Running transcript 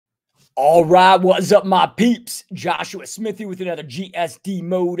All right, what's up, my peeps? Joshua Smithy with another GSD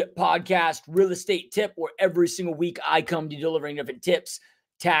Mode podcast, real estate tip, where every single week I come to delivering different tips,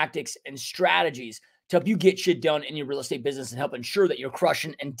 tactics, and strategies to help you get shit done in your real estate business and help ensure that you're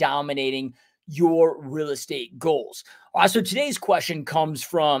crushing and dominating your real estate goals. All right, so today's question comes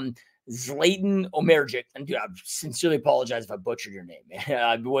from Zlatan Omerjic. And dude, I sincerely apologize if I butchered your name.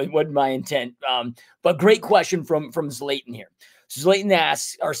 It wasn't my intent. But great question from Zlatan here. So Zlatan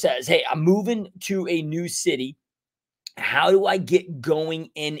asks or says, hey, I'm moving to a new city. How do I get going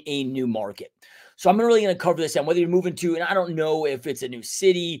in a new market? So I'm really going to cover this, and whether you're moving to, and I don't know if it's a new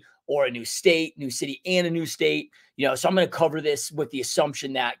city or a new city and a new state, so I'm going to cover this with the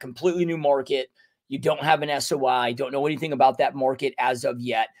assumption that completely new market, you don't have an SOI, don't know anything about that market as of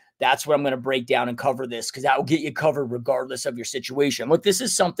yet. That's what I'm going to break down and cover this, because that will get you covered regardless of your situation. Look, this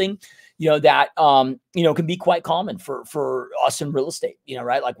is something, that, can be quite common for us in real estate,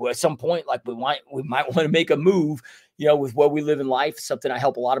 right? Like at some point, like we might want to make a move, with where we live in life, something I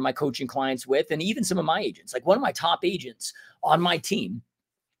help a lot of my coaching clients with, and even some of my agents, like one of my top agents on my team,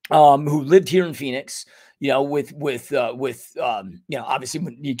 who lived here in Phoenix, obviously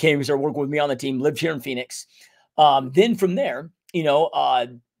when you came and started working with me on the team, lived here in Phoenix. Then from there,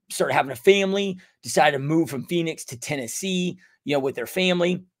 started having a family, decided to move from Phoenix to Tennessee, with their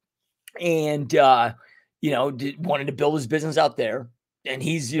family, and, wanted to build his business out there. And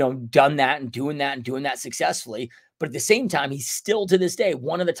he's, done that and doing that successfully. But at the same time, he's still to this day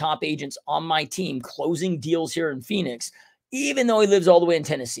one of the top agents on my team closing deals here in Phoenix, even though he lives all the way in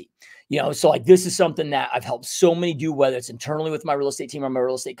Tennessee. So like this is something that I've helped so many do, whether it's internally with my real estate team or my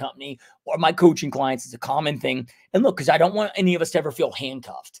real estate company or my coaching clients. It's a common thing. And look, because I don't want any of us to ever feel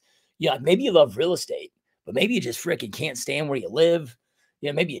handcuffed. Maybe you love real estate, but maybe you just freaking can't stand where you live.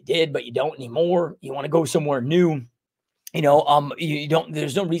 Maybe you did, but you don't anymore. You want to go somewhere new.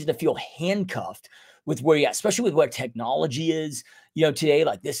 There's no reason to feel handcuffed with where you're at, especially with what technology is, today.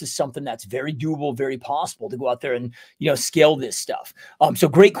 Like this is something that's very doable, very possible to go out there and, scale this stuff. So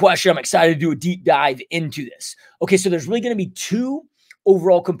great question. I'm excited to do a deep dive into this. Okay. So there's really going to be two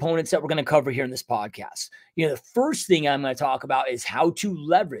overall components that we're going to cover here in this podcast. The first thing I'm going to talk about is how to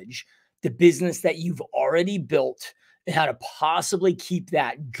leverage the business that you've already built and how to possibly keep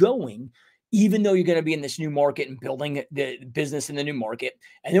that going, even though you're going to be in this new market and building the business in the new market.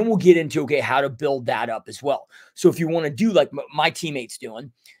 And then we'll get into, okay, how to build that up as well. So if you want to do like my teammate's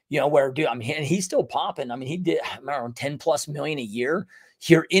doing, and he's still popping. I mean, he did around 10 plus million a year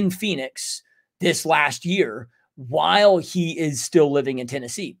here in Phoenix this last year while he is still living in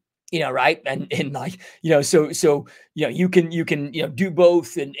Tennessee, right. And like, so you can, do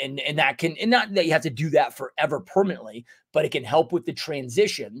both and that can, and not that you have to do that forever permanently, but it can help with the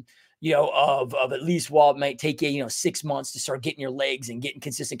transition, of at least while it might take you, 6 months to start getting your legs and getting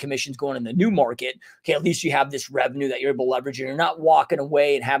consistent commissions going in the new market. Okay. At least you have this revenue that you're able to leverage and you're not walking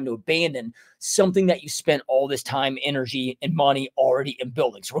away and having to abandon something that you spent all this time, energy, and money already in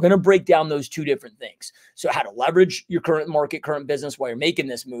building. So we're going to break down those two different things. So how to leverage your current market, current business while you're making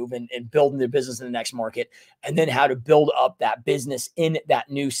this move and building the business in the next market. And then how to build up that business in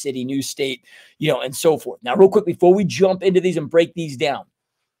that new city, new state, and so forth. Now, real quick, before we jump into these and break these down,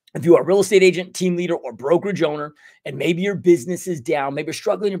 if you are a real estate agent, team leader, or brokerage owner, and maybe your business is down, maybe you're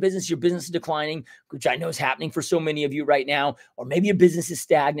struggling in your business is declining, which I know is happening for so many of you right now, or maybe your business is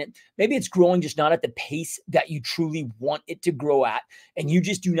stagnant, maybe it's growing just not at the pace that you truly want it to grow at, and you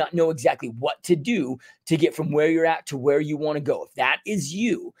just do not know exactly what to do to get from where you're at to where you want to go. If that is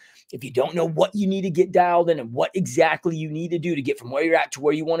you, if you don't know what you need to get dialed in and what exactly you need to do to get from where you're at to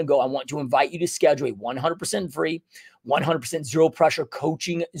where you want to go, I want to invite you to schedule a 100% free, 100% zero pressure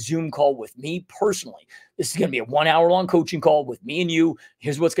coaching Zoom call with me personally. This is going to be a 1 hour long coaching call with me and you.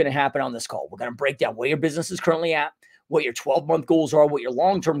 Here's what's going to happen on this call. We're going to break down where your business is currently at, what your 12-month goals are, what your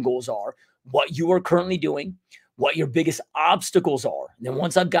long-term goals are, what you are currently doing, what your biggest obstacles are. And then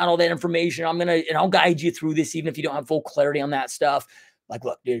once I've got all that information, I'll guide you through this, even if you don't have full clarity on that stuff. Like,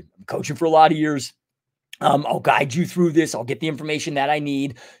 look, dude, I'm coaching for a lot of years. I'll guide you through this. I'll get the information that I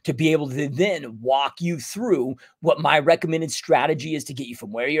need to be able to then walk you through what my recommended strategy is to get you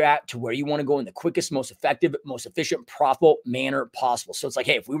from where you're at to where you want to go in the quickest, most effective, most efficient, profitable manner possible. So it's like,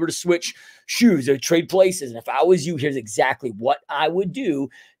 hey, if we were to switch shoes or trade places, and if I was you, here's exactly what I would do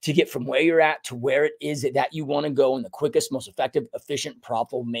to get from where you're at to where it is that you want to go in the quickest, most effective, efficient,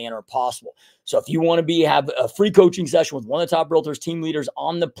 profitable manner possible. So if you want to have a free coaching session with one of the top realtors, team leaders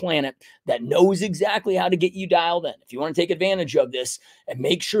on the planet that knows exactly how to get you dialed in, if you want to take advantage of this and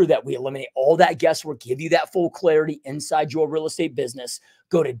make sure that we eliminate all that guesswork, give you that full clarity inside your real estate business,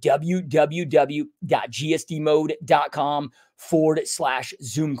 go to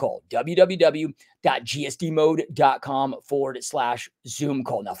www.gsdmode.com/Zoom call. www.gsdmode.com/Zoom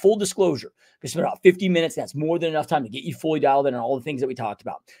call. Now, full disclosure, we spent about 50 minutes. That's more than enough time to get you fully dialed in on all the things that we talked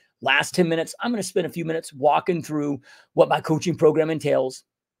about. Last 10 minutes, I'm going to spend a few minutes walking through what my coaching program entails.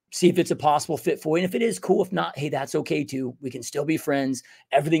 See if it's a possible fit for you. And if it is, cool. If not, hey, that's okay too. We can still be friends.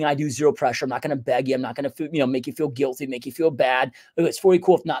 Everything I do, zero pressure. I'm not going to beg you. I'm not going to, make you feel guilty, make you feel bad. If it's for you,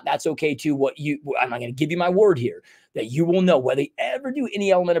 cool. If not, that's okay too. I'm not going to give you my word here that you will know whether you ever do any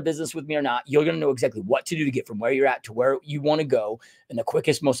element of business with me or not. You're going to know exactly what to do to get from where you're at to where you want to go in the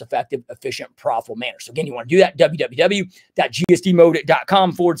quickest, most effective, efficient, profitable manner. So again, you want to do that,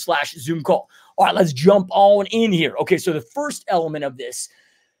 www.gsdmode.com/Zoom call. All right, let's jump on in here. Okay, so the first element of this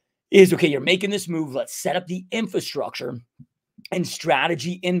is, okay, you're making this move. Let's set up the infrastructure and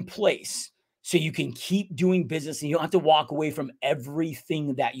strategy in place so you can keep doing business and you don't have to walk away from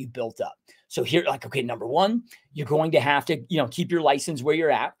everything that you built up. So here, okay, number one, you're going to have to, keep your license where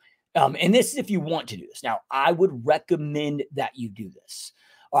you're at. And this is if you want to do this. Now, I would recommend that you do this.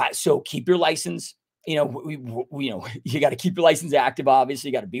 All right, so keep your license. You got to keep your license active. Obviously,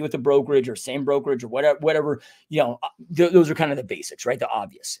 you got to be with a brokerage or same brokerage or whatever, those are kind of the basics, right? The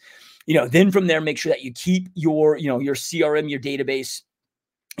obvious, then from there, make sure that you keep your CRM, your database,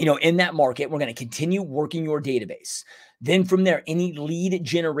 in that market. We're going to continue working your database. Then from there, any lead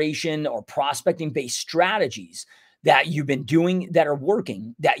generation or prospecting based strategies that you've been doing that are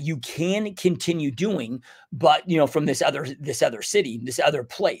working, that you can continue doing, but from this other city, this other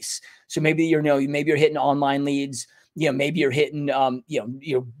place. So maybe maybe you're hitting online leads, maybe you're hitting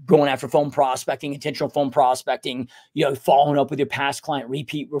you're going after phone prospecting, intentional phone prospecting, following up with your past client,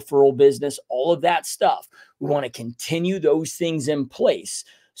 repeat referral business, all of that stuff. We want to continue those things in place.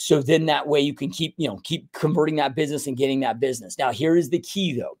 So then that way you can keep converting that business and getting that business. Now, here is the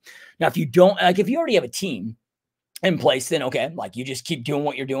key though. Now, if you already have a team in place, then okay, you just keep doing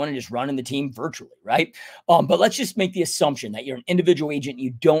what you're doing and just running the team virtually, right? But let's just make the assumption that you're an individual agent, you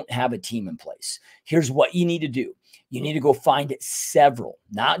don't have a team in place. Here's what you need to do. You need to go find several,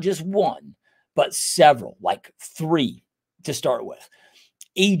 not just one, but several, like 3 to start with,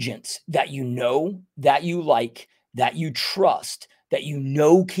 agents that that you like, that you trust, that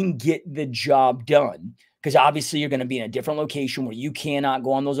can get the job done. Because obviously you're going to be in a different location where you cannot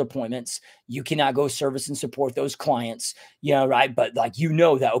go on those appointments. You cannot go service and support those clients, right? But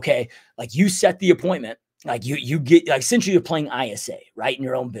that, okay, you set the appointment, you get, essentially you're playing ISA, right? In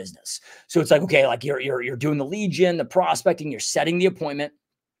your own business. So it's okay, you're doing the lead gen, the prospecting, you're setting the appointment.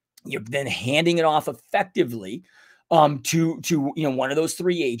 You're then handing it off effectively to one of those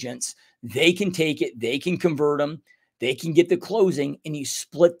 3 agents. They can take it, they can convert them, they can get the closing, and you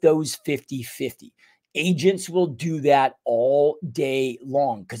split those 50-50. Agents will do that all day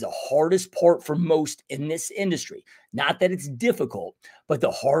long because the hardest part for most in this industry, not that it's difficult, but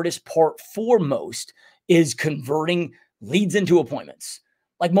the hardest part for most is converting leads into appointments.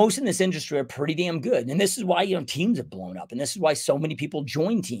 Most in this industry are pretty damn good. And this is why, teams have blown up. And this is why so many people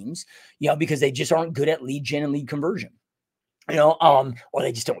join teams, because they just aren't good at lead gen and lead conversion, or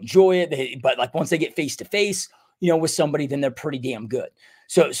they just don't enjoy it. But once they get face-to-face, with somebody, then they're pretty damn good.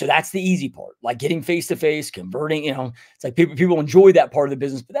 So that's the easy part, getting face-to-face, converting, it's people enjoy that part of the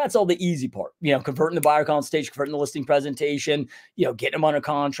business, but that's all the easy part, converting the buyer consultation, converting the listing presentation, getting them on a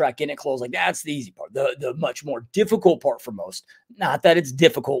contract, getting it closed. That's the easy part. The much more difficult part for most, not that it's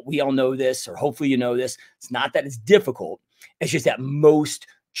difficult. We all know this, or hopefully you know this. It's not that it's difficult. It's just that most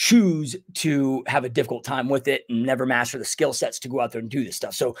choose to have a difficult time with it and never master the skill sets to go out there and do this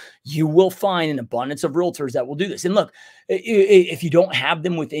stuff. So you will find an abundance of realtors that will do this. And look, if you don't have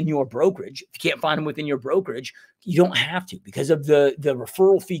them within your brokerage, if you can't find them within your brokerage, you don't have to, because of the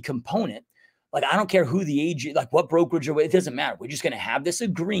referral fee component. I don't care who the agent, what brokerage or it doesn't matter. We're just going to have this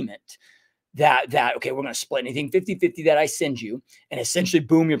agreement that, okay, we're going to split anything 50-50 that I send you. And essentially,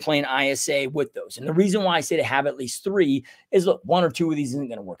 boom, you're playing ISA with those. And the reason why I say to have at least 3 is, look, 1 or 2 of these isn't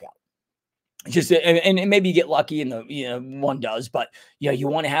going to work out. It's just, and maybe you get lucky and one does, but you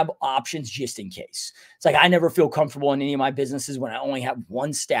want to have options just in case. It's I never feel comfortable in any of my businesses when I only have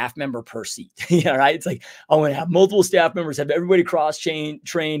 1 staff member per seat. Right? It's I want to have multiple staff members, have everybody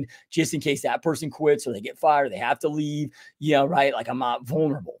trained just in case that person quits or they get fired, or they have to leave, right? I'm not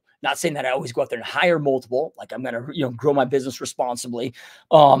vulnerable. Not saying that I always go out there and hire multiple, like I'm going to, grow my business responsibly.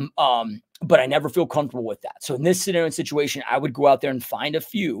 But I never feel comfortable with that. So in this scenario and situation, I would go out there and find a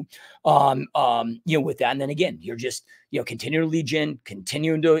few, with that. And then again, you're just, continuing to lead gen,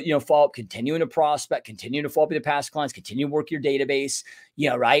 continuing to, follow up, continuing to prospect, continuing to follow up with the past clients, continue to work your database,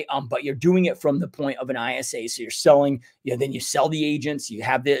 right. But you're doing it from the point of an ISA. So you're selling, then you sell the agents, you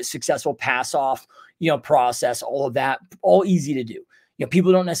have the successful pass off, process, all of that, all easy to do.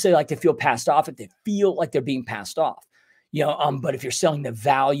 People don't necessarily like to feel passed off if they feel like they're being passed off. But if you're selling the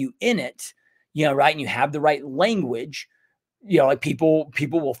value in it, right, and you have the right language, like people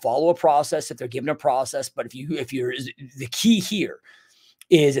will follow a process if they're given a process. But if you're the key here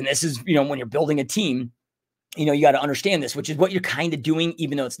is, and this is, when you're building a team, you got to understand this, which is what you're kind of doing,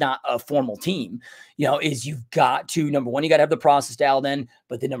 even though it's not a formal team, is you've got to, number one, you got to have the process dialed in,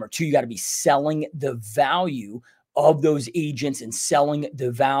 but then number two, you got to be selling the value of those agents and selling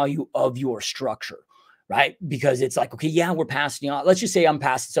the value of your structure. Right? Because it's like, okay, yeah, we're passing on. Let's just say I'm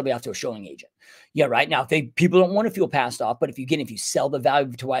passing somebody off to a showing agent. Yeah, right. Now, if people don't want to feel passed off, but if you sell the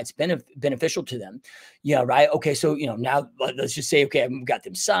value to why it's beneficial to them, yeah, right. Okay, so now let's just say, okay, I've got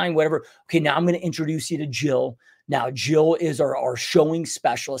them signed, whatever. Okay, now I'm going to introduce you to Jill. Now, Jill is our showing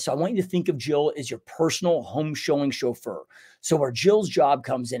specialist. So I want you to think of Jill as your personal home showing chauffeur. So where Jill's job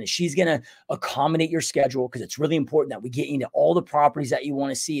comes in is she's going to accommodate your schedule, because it's really important that we get into all the properties that you want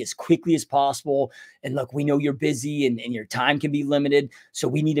to see as quickly as possible. And look, we know you're busy and your time can be limited. So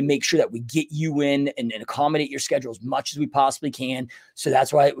we need to make sure that we get you in and accommodate your schedule as much as we possibly can. So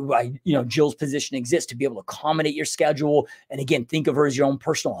that's why Jill's position exists, to be able to accommodate your schedule. And again, think of her as your own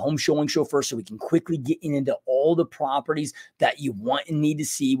personal home showing chauffeur, so we can quickly get into all the properties that you want and need to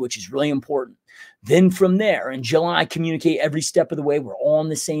see, which is really important. Then from there, and Jill and I communicate every step of the way, we're all on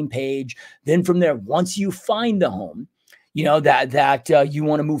the same page. Then from there, once you find the home, that you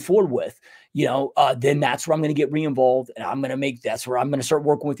want to move forward with, then that's where I'm going to get re-involved, and that's where I'm going to start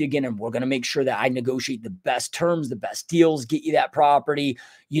working with you again. And we're going to make sure that I negotiate the best terms, the best deals, get you that property,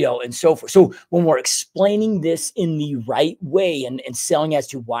 and so forth. So when we're explaining this in the right way and selling as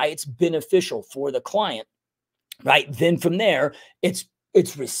to why it's beneficial for the client, right? Then from there, it's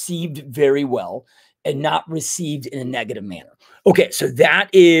received very well and not received in a negative manner. Okay, so that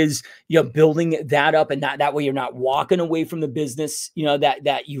is, building that up, and that way you're not walking away from the business,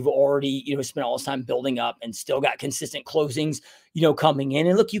 that you've already, spent all this time building up, and still got consistent closings, coming in.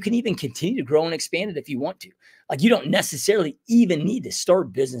 And look, you can even continue to grow and expand it if you want to. Like, you don't necessarily even need to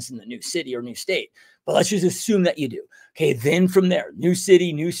start business in the new city or new state, but let's just assume that you do. Okay, then from there, new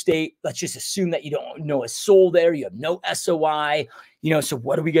city, new state, let's just assume that you don't know a soul there, you have no SOI, so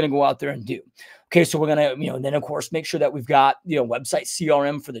what are we going to go out there and do? Okay, so we're going to, then of course, make sure that we've got, website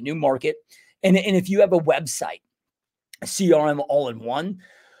CRM for the new market. And if you have a website, CRM all in one,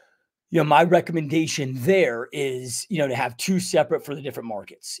 my recommendation there is, to have two separate for the different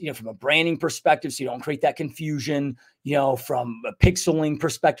markets, from a branding perspective, so you don't create that confusion, from a pixeling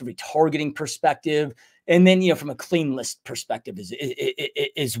perspective, retargeting perspective, and then, from a clean list perspective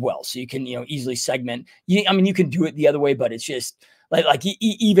as well. So you can, easily segment. You can do it the other way, but it's just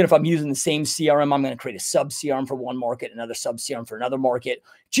even if I'm using the same CRM, I'm going to create a sub CRM for one market, another sub CRM for another market,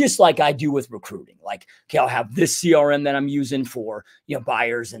 just like I do with recruiting. Like, okay, I'll have this CRM that I'm using for,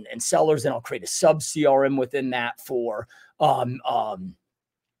 buyers and sellers, and I'll create a sub CRM within that for,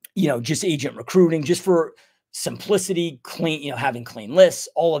 just agent recruiting, just for simplicity, clean, having clean lists,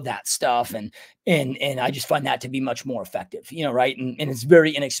 all of that stuff. And I just find that to be much more effective, right? And it's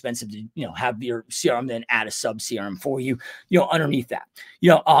very inexpensive to, have your CRM then add a sub CRM for you, underneath that,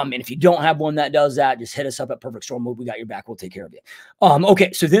 and if you don't have one that does that, just hit us up at Perfect Storm Move. We got your back. We'll take care of you.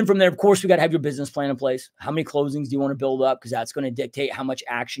 Okay. So then from there, of course, we got to have your business plan in place. How many closings do you want to build up? Because that's going to dictate how much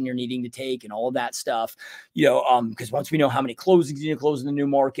action you're needing to take and all of that stuff, because once we know how many closings you need to close in the new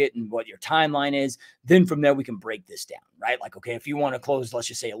market and what your timeline is, then from there, we can break this down, right? Like, okay, if you want to close, let's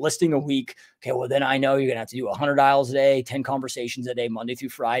just say a listing a week. Okay, well, then I know you're going to have to do 100 dials a day, 10 conversations a day, Monday through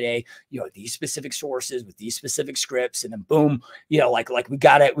Friday, these specific sources with these specific scripts. And then boom, like we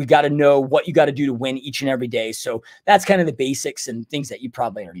got to know what you got to do to win each and every day. So that's kind of the basics and things that you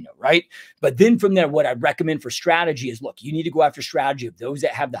probably already know, right? But then from there, what I recommend for strategy is, look, you need to go after strategy of those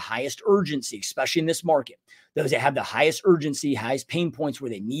that have the highest urgency, especially in this market. Those that have the highest urgency, highest pain points where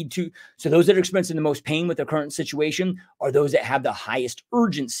they need to. So those that are experiencing the most pain with their current situation are those that have the highest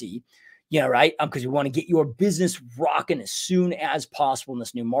urgency, right? Because we want to get your business rocking as soon as possible in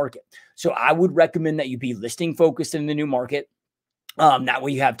this new market. So I would recommend that you be listing focused in the new market. That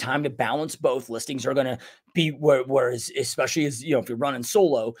way you have time to balance both. Listings are going to be whereas, especially as, if you're running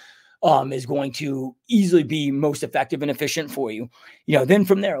solo, is going to easily be most effective and efficient for you. Then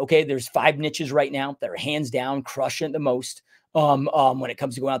from there, okay, there's 5 niches right now that are hands down crushing it the most. When it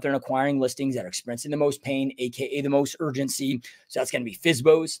comes to going out there and acquiring listings that are experiencing the most pain, aka the most urgency. So that's going to be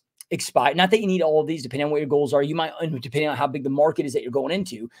FSBOs, expire. Not that you need all of these, depending on what your goals are. You might, depending on how big the market is that you're going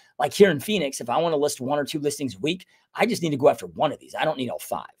into. Like here in Phoenix, if I want to list 1 or 2 listings a week, I just need to go after 1 of these. I don't need all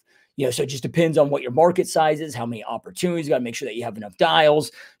 5. So it just depends on what your market size is, how many opportunities. You got to make sure that you have enough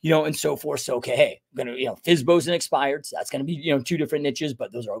dials, and so forth. So, okay, hey, I'm going to, FSBOs and expired. So that's going to be, 2 different niches,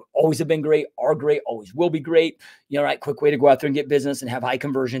 but those are always have been great, are great, always will be great. Right. Quick way to go out there and get business and have high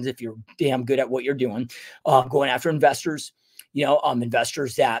conversions if you're damn good at what you're doing. Going after investors,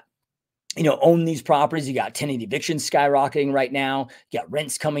 investors that, own these properties. You got tenant evictions skyrocketing right now. You got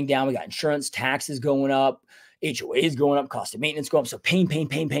rents coming down. We got insurance, taxes going up. HOA is going up, cost of maintenance going up. So pain,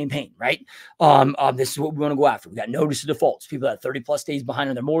 right? This is what we want to go after. We got notice of defaults. People that are 30 plus days behind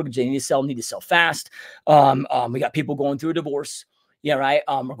on their mortgage, they need to sell fast. We got people going through a divorce. Yeah, right.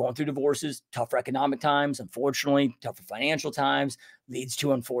 We're going through divorces, tougher economic times, unfortunately, tougher financial times leads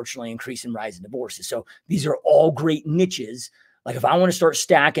to, unfortunately, increase in rise in divorces. So these are all great niches. Like if I want to start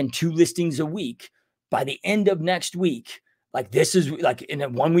stacking 2 listings a week by the end of next week, like this is like in a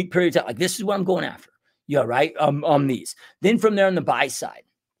 1 week period of time, like this is what I'm going after. Yeah, right. These. Then from there on the buy side,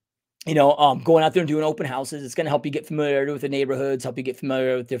 going out there and doing open houses, it's going to help you get familiar with the neighborhoods, help you get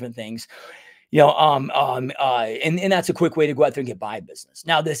familiar with different things. And that's a quick way to go out there and get buy business.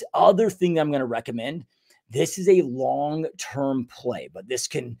 Now, this other thing I'm going to recommend, this is a long-term play, but this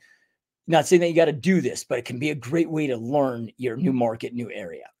can, not saying that you got to do this, but it can be a great way to learn your new market, new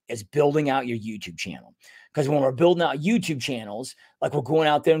area, is building out your YouTube channel. Because when we're building out YouTube channels, like we're going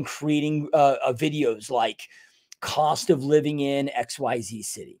out there and creating videos like cost of living in XYZ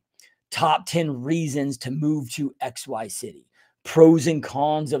city, top 10 reasons to move to XY city, pros and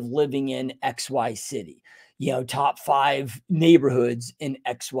cons of living in XY city, top 5 neighborhoods in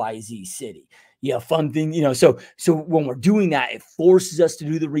XYZ city, fun thing, so when we're doing that, it forces us to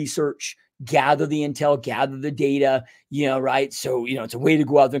do the research, gather the intel, gather the data, right? So, it's a way to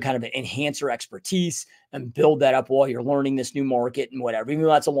go out there and kind of enhance your expertise and build that up while you're learning this new market and whatever. Even though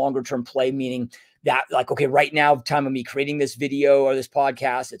that's a longer term play, meaning that like, okay, right now, time of me creating this video or this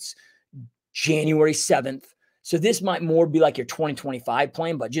podcast, it's January 7th. So this might more be like your 2025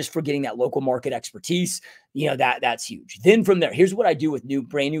 plan, but just for getting that local market expertise, that's huge. Then from there, here's what I do with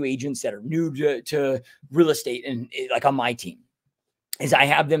brand new agents that are new to real estate and like on my team is I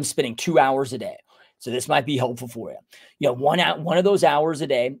have them spending 2 hours a day. So this might be helpful for you. One of those hours a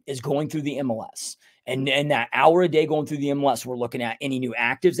day is going through the MLS. And that hour a day going through the MLS, we're looking at any new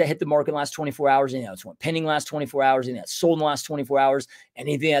actives that hit the market in the last 24 hours, and that's went pending last 24 hours, and that's sold in the last 24 hours,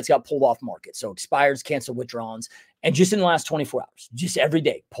 anything that's got pulled off market. So expireds, canceled, withdrawals, and just in the last 24 hours, just every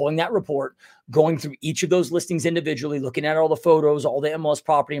day, pulling that report, going through each of those listings individually, looking at all the photos, all the MLS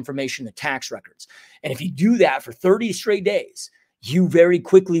property information, the tax records. And if you do that for 30 straight days, you very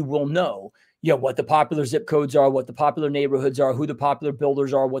quickly will know what the popular zip codes are, what the popular neighborhoods are, who the popular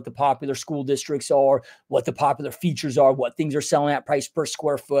builders are, what the popular school districts are, what the popular features are, what things are selling at price per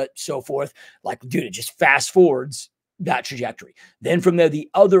square foot, so forth. Like, dude, it just fast forwards that trajectory. Then from there, the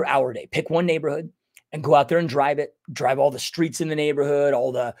other hour a day, pick one neighborhood and go out there and drive all the streets in the neighborhood,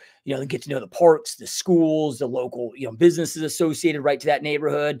 all the, get to know the parks, the schools, the local, businesses associated right to that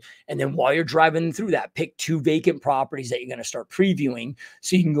neighborhood. And then while you're driving through that, pick 2 vacant properties that you're going to start previewing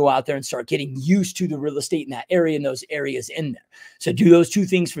so you can go out there and start getting used to the real estate in that area and those areas in there. So do those 2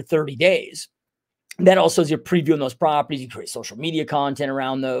 things for 30 days. That also, as you're previewing those properties, you create social media content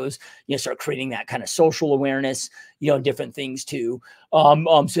around those, start creating that kind of social awareness, different things too.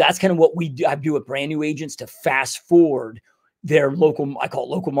 So that's kind of what I do with brand new agents to fast forward their local, I call it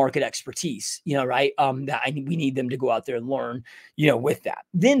local market expertise, right? We need them to go out there and learn, with that.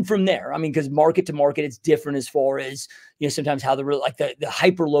 Then from there, because market to market, it's different as far as, sometimes how the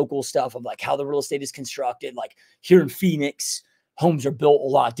hyper local stuff of like how the real estate is constructed. Like here in Phoenix, homes are built a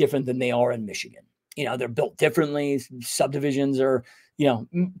lot different than they are in Michigan. They're built differently. Subdivisions are,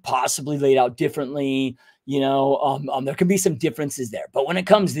 possibly laid out differently. There can be some differences there. But when it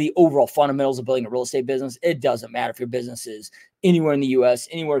comes to the overall fundamentals of building a real estate business, it doesn't matter if your business is anywhere in the US,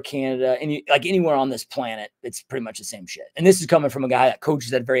 anywhere Canada, anywhere on this planet. It's pretty much the same shit. And this is coming from a guy that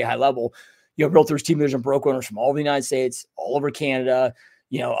coaches at a very high level. Realtors, team leaders, and broker owners from all the United States, all over Canada,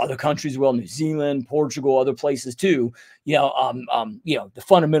 other countries as well, New Zealand, Portugal, other places too. The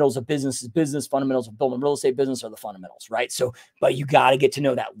fundamentals of business is business. Fundamentals of building real estate business are the fundamentals, right? So, but you got to get to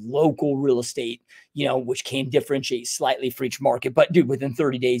know that local real estate, which can differentiate slightly for each market. But dude, within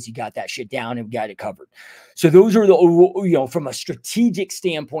 30 days, you got that shit down and got it covered. So those are the, from a strategic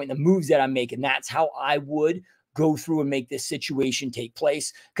standpoint, the moves that I'm making, that's how I would go through and make this situation take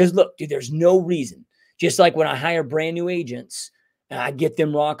place. Because look, dude, there's no reason. Just like when I hire brand new agents and I get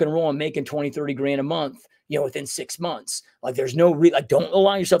them rock and rolling, making 20, 30 grand a month, within 6 months, like there's no don't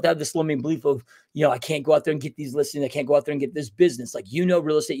allow yourself to have this limiting belief of, I can't go out there and get these listings. I can't go out there and get this business. Like,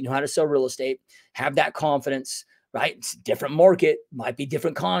 real estate, you know how to sell real estate, have that confidence, right? It's a different market, might be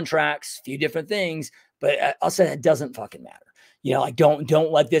different contracts, few different things, but I'll say that doesn't fucking matter.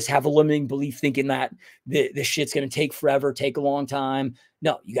 Don't let this have a limiting belief thinking that this shit's going to take forever, take a long time.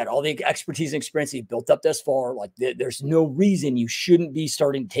 No, you got all the expertise and experience that you built up thus far. Like there's no reason you shouldn't be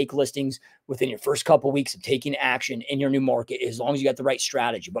starting to take listings within your first couple of weeks of taking action in your new market, as long as you got the right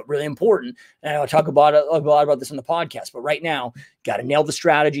strategy. But really important, and I'll talk about a lot about this on the podcast, but right now, got to nail the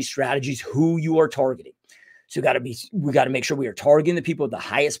strategy. Strategies, who you are targeting. So we got to make sure we are targeting the people with the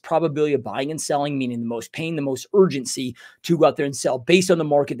highest probability of buying and selling, meaning the most pain, the most urgency to go out there and sell based on the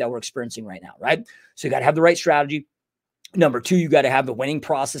market that we're experiencing right now, right? So you got to have the right strategy. Number two, you got to have the winning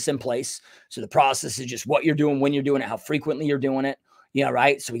process in place. So the process is just what you're doing, when you're doing it, how frequently you're doing it,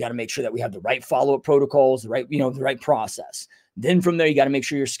 right? So we got to make sure that we have the right follow-up protocols, the right process. Then from there, you got to make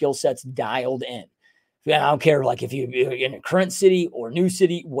sure your skill set's dialed in. I don't care, like if you're in a current city or new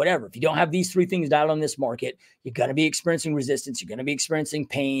city, whatever. If you don't have these three things dialed on this market, you're going to be experiencing resistance. You're going to be experiencing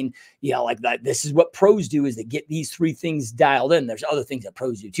pain. Like that. This is what pros do, is they get these three things dialed in. There's other things that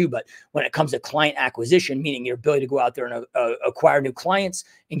pros do too. But when it comes to client acquisition, meaning your ability to go out there and acquire new clients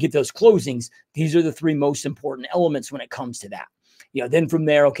and get those closings, these are the three most important elements when it comes to that. Then from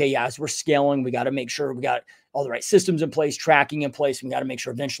there, okay, as we're scaling, we got to make sure we got all the right systems in place, tracking in place. We got to make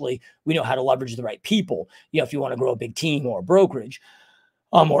sure eventually we know how to leverage the right people. If you want to grow a big team or a brokerage,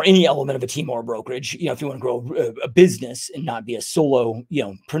 or any element of a team or a brokerage, if you want to grow a business and not be a solo,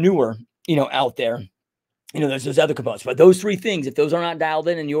 preneur, out there, there's those other components. But those three things, if those are not dialed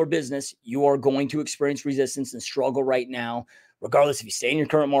in your business, you are going to experience resistance and struggle right now, regardless if you stay in your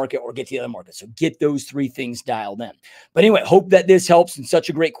current market or get to the other market. So get those three things dialed in. But anyway, hope that this helps, and such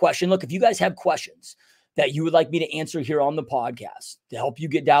a great question. Look, if you guys have questions that you would like me to answer here on the podcast to help you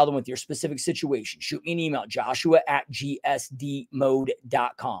get dialed in with your specific situation, shoot me an email,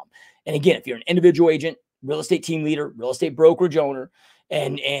 joshua@gsdmode.com. And again, if you're an individual agent, real estate team leader, real estate brokerage owner,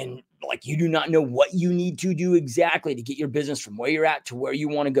 and like you do not know what you need to do exactly to get your business from where you're at to where you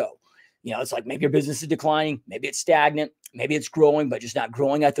want to go. It's like maybe your business is declining, maybe it's stagnant, maybe it's growing, but just not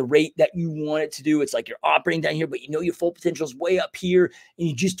growing at the rate that you want it to do. It's like you're operating down here, but your full potential is way up here, and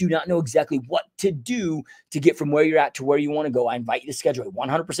you just do not know exactly what to do to get from where you're at to where you want to go. I invite you to schedule a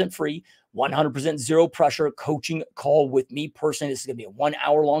 100% free, 100% zero pressure coaching call with me personally. This is going to be a 1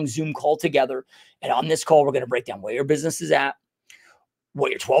 hour long Zoom call together. And on this call, we're going to break down where your business is at, what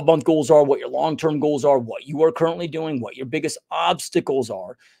your 12-month goals are, what your long-term goals are, what you are currently doing, what your biggest obstacles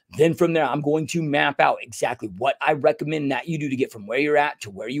are. Then from there, I'm going to map out exactly what I recommend that you do to get from where you're at to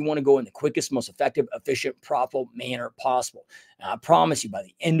where you want to go in the quickest, most effective, efficient, profitable manner possible. And I promise you, by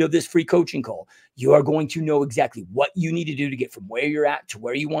the end of this free coaching call, you are going to know exactly what you need to do to get from where you're at to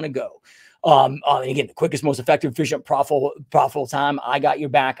where you want to go. And again, the quickest, most effective, efficient, profitable time. I got your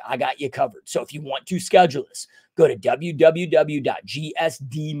back. I got you covered. So if you want to schedule this, go to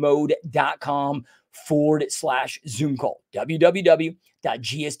www.gsdmode.com/Zoom call.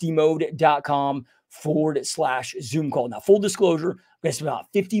 www.gsdmode.com/Zoom call. Now, full disclosure, I'm going to spend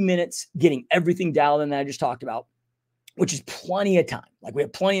about 50 minutes getting everything dialed in that I just talked about, which is plenty of time. Like we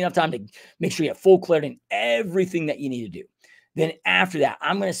have plenty enough time to make sure you have full clarity in everything that you need to do. Then after that,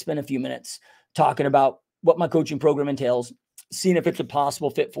 I'm going to spend a few minutes talking about what my coaching program entails, seeing if it's a possible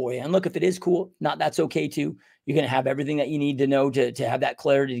fit for you. And look, if it is cool, not that's okay too. You're going to have everything that you need to know to have that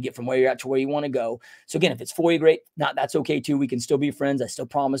clarity to get from where you're at to where you want to go. So again, if it's for you, great. Not that's okay too. We can still be friends. I still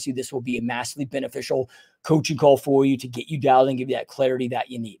promise you this will be a massively beneficial coaching call for you to get you dialed and give you that clarity that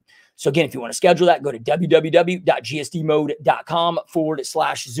you need. So again, if you want to schedule that, go to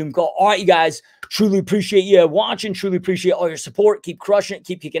www.gsdmode.com/Zoom call. All right, you guys, truly appreciate you watching. Truly appreciate all your support. Keep crushing it.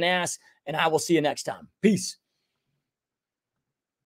 Keep kicking ass. And I will see you next time. Peace.